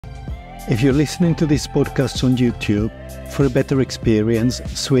If you're listening to this podcast on YouTube, for a better experience,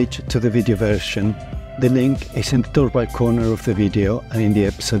 switch to the video version. The link is in the top right corner of the video and in the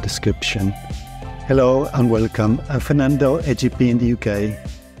episode description. Hello and welcome. I'm Fernando, a GP in the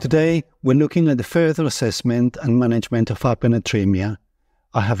UK. Today, we're looking at the further assessment and management of hyponatremia.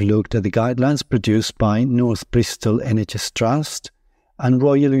 I have looked at the guidelines produced by North Bristol NHS Trust and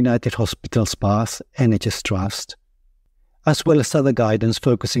Royal United Hospitals Bath NHS Trust, as well as other guidance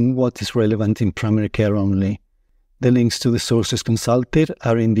focusing what is relevant in primary care only. The links to the sources consulted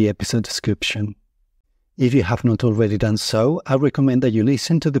are in the episode description. If you have not already done so, I recommend that you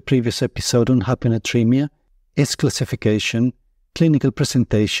listen to the previous episode on hyponatremia, its classification, clinical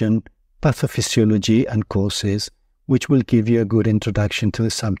presentation, pathophysiology and causes, which will give you a good introduction to the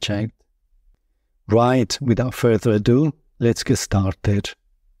subject. Right, without further ado, let's get started.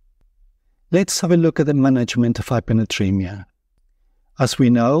 Let's have a look at the management of hyponatremia. As we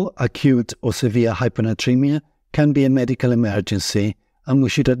know, acute or severe hyponatremia can be a medical emergency, and we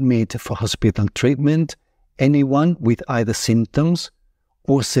should admit for hospital treatment anyone with either symptoms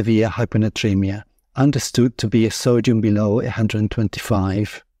or severe hyponatremia, understood to be a sodium below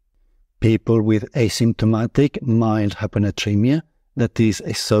 125. People with asymptomatic mild hyponatremia, that is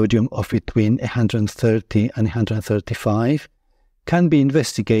a sodium of between 130 and 135, can be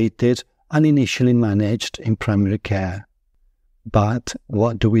investigated and initially managed in primary care. But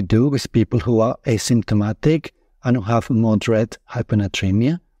what do we do with people who are asymptomatic and who have moderate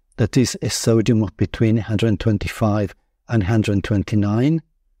hyponatremia, that is a sodium of between 125 and 129?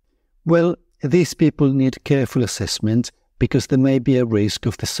 Well, these people need careful assessment because there may be a risk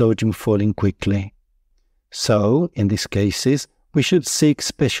of the sodium falling quickly. So, in these cases, we should seek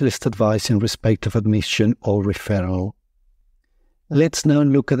specialist advice in respect of admission or referral. Let's now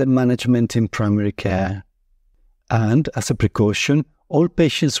look at the management in primary care. And as a precaution, all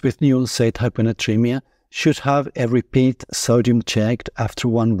patients with new onset hyponatremia should have a repeat sodium checked after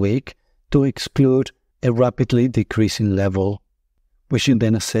 1 week to exclude a rapidly decreasing level. We should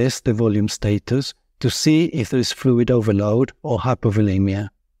then assess the volume status to see if there is fluid overload or hypovolemia.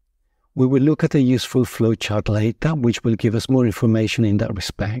 We will look at a useful flowchart later, which will give us more information in that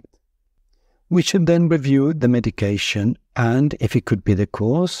respect. We should then review the medication and, if it could be the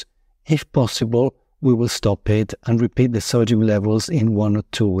cause, if possible, we will stop it and repeat the sodium levels in 1 or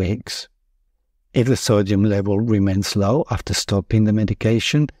 2 weeks. If the sodium level remains low after stopping the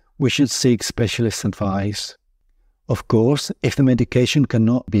medication, we should seek specialist advice. Of course, if the medication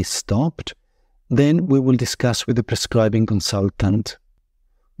cannot be stopped, then we will discuss with the prescribing consultant.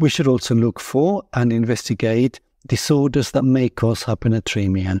 We should also look for and investigate disorders that may cause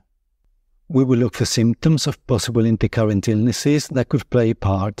hyponatremia. We will look for symptoms of possible intercurrent illnesses that could play a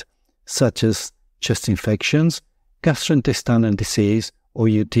part, such as chest infections, gastrointestinal disease, or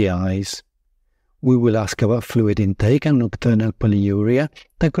UTIs. We will ask about fluid intake and nocturnal polyuria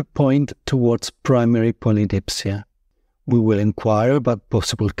that could point towards primary polydipsia. We will inquire about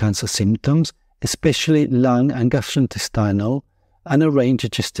possible cancer symptoms, especially lung and gastrointestinal, and arrange a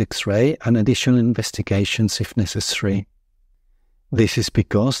chest X-ray and additional investigations if necessary. This is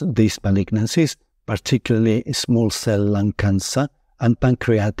because these malignancies, particularly small cell lung cancer and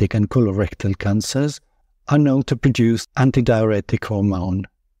pancreatic and colorectal cancers, are known to produce antidiuretic hormone.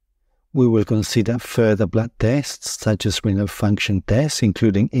 We will consider further blood tests such as renal function tests,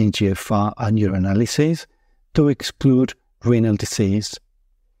 including eGFR and urinalysis, to exclude renal disease,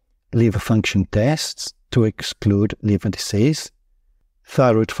 liver function tests to exclude liver disease,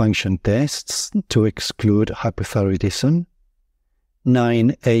 thyroid function tests to exclude hypothyroidism,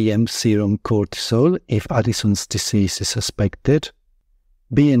 9 AM serum cortisol if Addison's disease is suspected,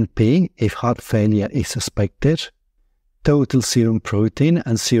 BNP if heart failure is suspected, total serum protein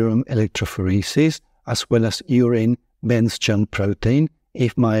and serum electrophoresis, as well as urine Bence-Jones protein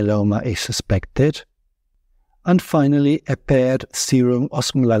if myeloma is suspected, and finally a paired serum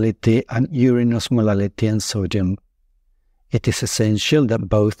osmolality and urine osmolality and sodium. It is essential that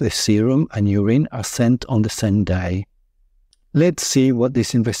both the serum and urine are sent on the same day. Let's see what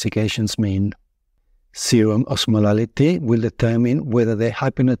these investigations mean. Serum osmolality will determine whether the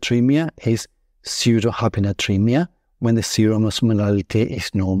hyponatremia is pseudohyponatremia when the serum osmolality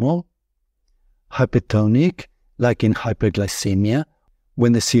is normal, hypertonic, like in hyperglycemia,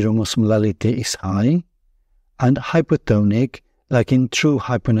 when the serum osmolality is high, and hypotonic, like in true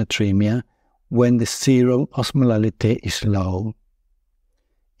hyponatremia, when the serum osmolality is low.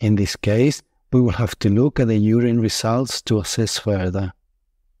 In this case, we will have to look at the urine results to assess further.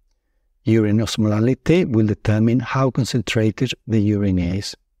 Urine osmolality will determine how concentrated the urine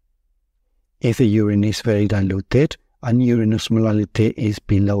is. If the urine is very diluted and urine osmolality is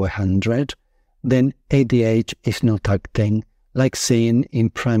below 100, then ADH is not acting, like seen in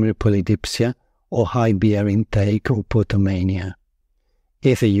primary polydipsia or high beer intake or potomania.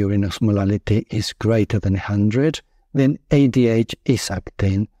 If the urine osmolality is greater than 100, then ADH is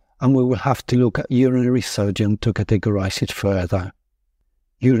acting, and we will have to look at urinary sodium to categorize it further.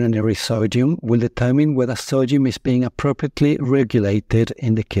 Urinary sodium will determine whether sodium is being appropriately regulated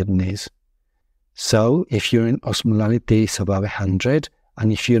in the kidneys. So, if urine osmolality is above 100,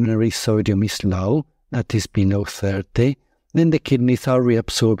 and if urinary sodium is low, that is below 30, then the kidneys are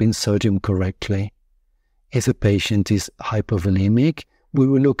reabsorbing sodium correctly. If the patient is hypovolemic, we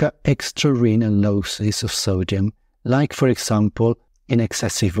will look at extrarenal losses of sodium, like for example in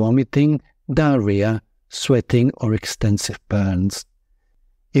excessive vomiting, diarrhea, sweating or extensive burns.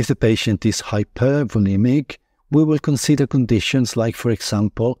 If the patient is hypervolemic, we will consider conditions like for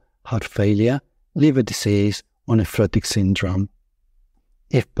example heart failure, liver disease or nephrotic syndrome.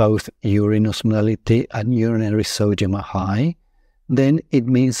 If both urine osmolality and urinary sodium are high, then it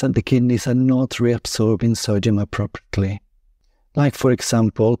means that the kidneys are not reabsorbing sodium appropriately. Like for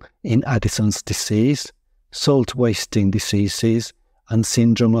example in Addison's disease, salt wasting diseases, and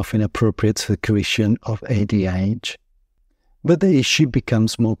syndrome of inappropriate secretion of ADH. But the issue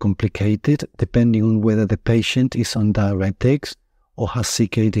becomes more complicated depending on whether the patient is on diuretics or has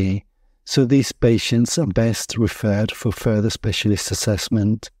CKD, so these patients are best referred for further specialist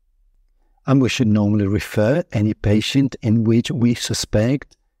assessment. And we should normally refer any patient in which we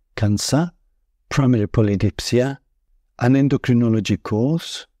suspect cancer, primary polydipsia, an endocrinology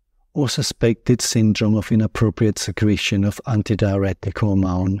course, or suspected syndrome of inappropriate secretion of antidiuretic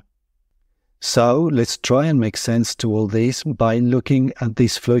hormone. So let's try and make sense to all this by looking at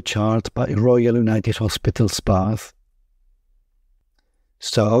this flowchart by Royal United Hospital's Bath.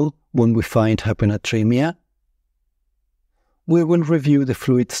 So, when we find hyponatraemia, we will review the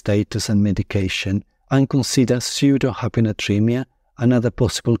fluid status and medication and consider pseudo-hyponatremia and other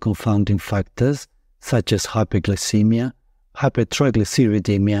possible confounding factors such as hyperglycemia,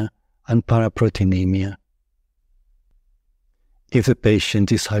 hypertriglyceridemia, and paraproteinemia. If the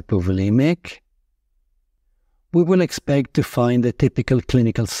patient is hypovolemic, we will expect to find the typical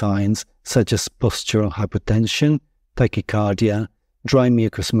clinical signs such as postural hypotension, tachycardia, dry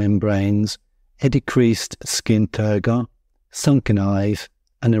mucous membranes, a decreased skin turgor, sunken eyes,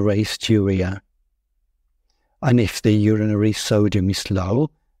 and erased urea. And if the urinary sodium is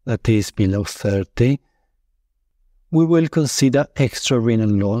low, that is below 30, we will consider extrarenal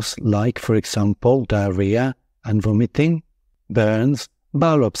loss like, for example, diarrhea and vomiting, burns,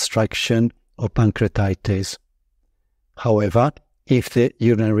 bowel obstruction, or pancreatitis. However, if the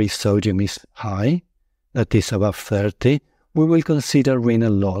urinary sodium is high, that is above 30, we will consider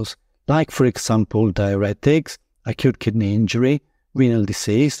renal loss, like for example diuretics, acute kidney injury, renal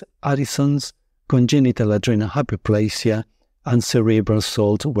disease, Addison's, congenital adrenal hyperplasia, and cerebral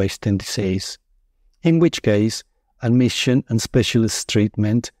salt wasting disease, in which case admission and specialist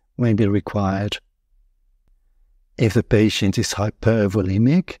treatment may be required. If the patient is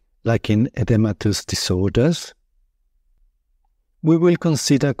hypervolemic, like in edematous disorders, we will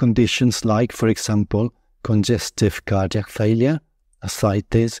consider conditions like, for example, congestive cardiac failure,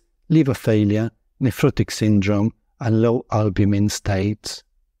 ascites, liver failure, nephrotic syndrome, and low albumin states.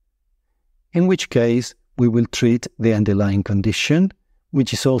 In which case, we will treat the underlying condition,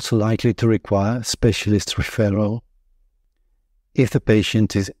 which is also likely to require specialist referral. If the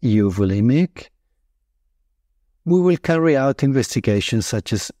patient is euvolemic, we will carry out investigations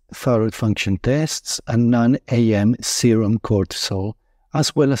such as thyroid function tests and non-AM serum cortisol,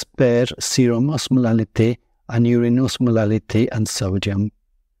 as well as paired serum osmolality and urine osmolality and sodium.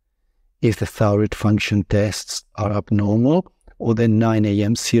 If the thyroid function tests are abnormal or the 9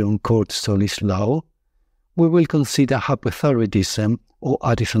 AM serum cortisol is low, we will consider hypothyroidism or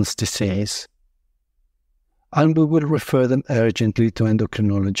Addison's disease. And we will refer them urgently to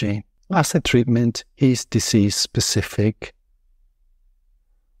endocrinology, as the treatment is disease-specific.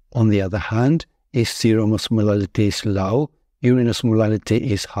 On the other hand, if serum osmolality is low, urine osmolality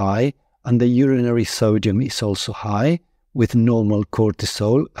is high, and the urinary sodium is also high, with normal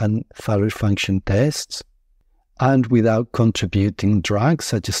cortisol and thyroid function tests, and without contributing drugs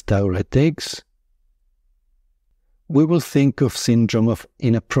such as diuretics, we will think of syndrome of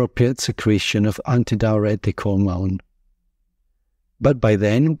inappropriate secretion of antidiuretic hormone. But by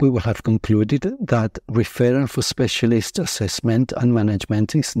then, we will have concluded that referral for specialist assessment and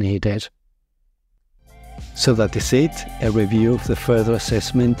management is needed. So that is it, a review of the further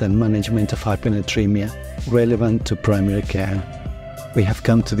assessment and management of hyponatremia relevant to primary care. We have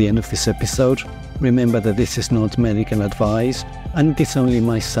come to the end of this episode. Remember that this is not medical advice, and it is only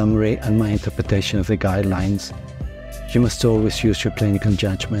my summary and my interpretation of the guidelines. You must always use your clinical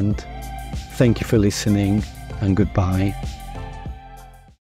judgment. Thank you for listening, and goodbye.